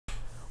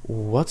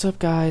What's up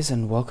guys,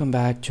 and welcome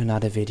back to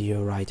another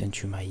video right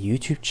into my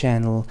YouTube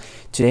channel.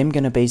 Today I'm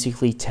gonna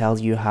basically tell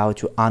you how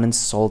to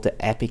uninstall the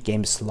Epic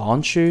Games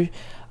launcher.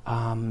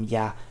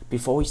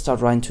 Before we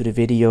start right into the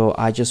video,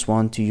 I just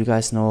want to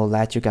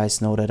let you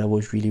guys know that I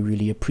would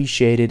really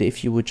appreciate it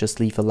if you would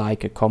just leave a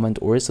like, a comment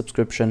or a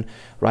subscription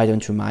right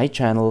onto my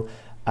channel.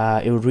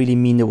 It would really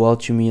mean the world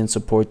to me and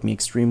support me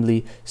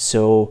extremely.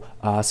 So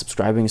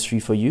subscribing is free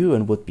for you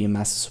and would be a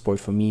massive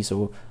support for me.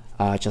 So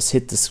just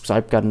hit the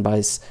subscribe button,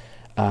 guys.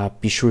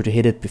 Be sure to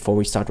hit it before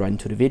we start right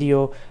into the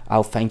video.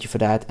 I'll thank you for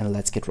that, and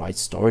let's get right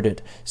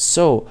started.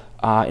 So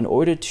in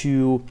order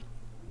to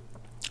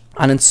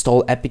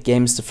uninstall Epic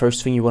Games, the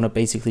first thing you want to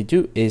basically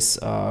do is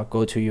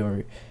go to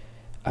your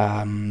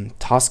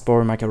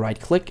taskbar, make a right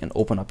click and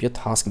open up your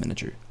task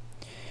manager.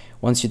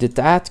 Once you did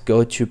that,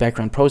 go to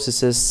background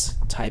processes,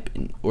 type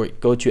in or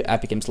go to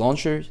Epic Games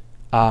launcher,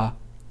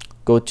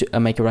 go to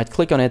make a right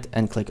click on it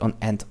and click on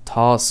end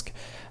task.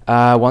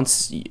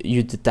 Once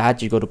you did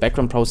that, you go to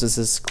background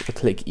processes,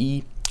 click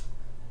E.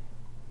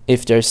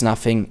 If there's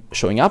nothing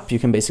showing up, you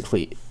can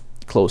basically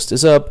close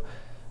this up,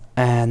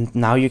 and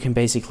now you can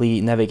basically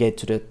navigate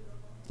to the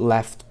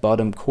left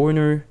bottom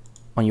corner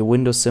on your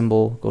Windows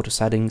symbol, go to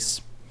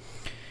settings.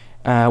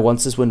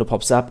 Once this window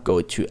pops up, go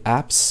to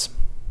apps,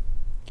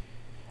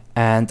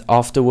 and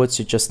afterwards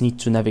you just need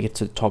to navigate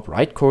to the top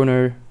right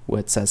corner where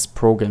it says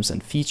programs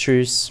and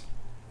features,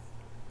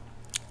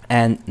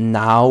 and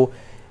now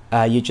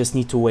you just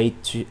need to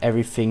wait till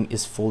everything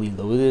is fully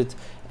loaded,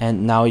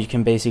 and now you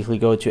can basically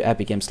go to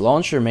Epic Games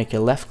Launcher, make a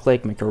left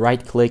click, make a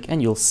right click,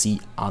 and you'll see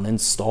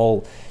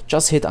uninstall.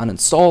 Just hit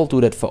uninstall, do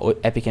that for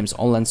Epic Games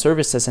Online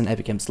Services and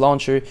Epic Games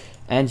Launcher,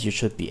 and you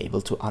should be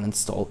able to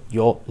uninstall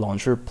your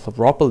launcher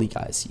properly,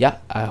 guys. Yeah,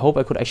 I hope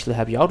I could actually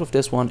help you out with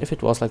this one. If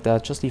it was like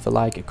that, just leave a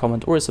like, a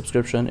comment, or a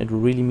subscription. It will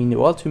really mean the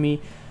world to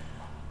me.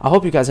 I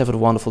hope you guys have a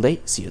wonderful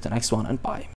day. See you at the next one, and bye.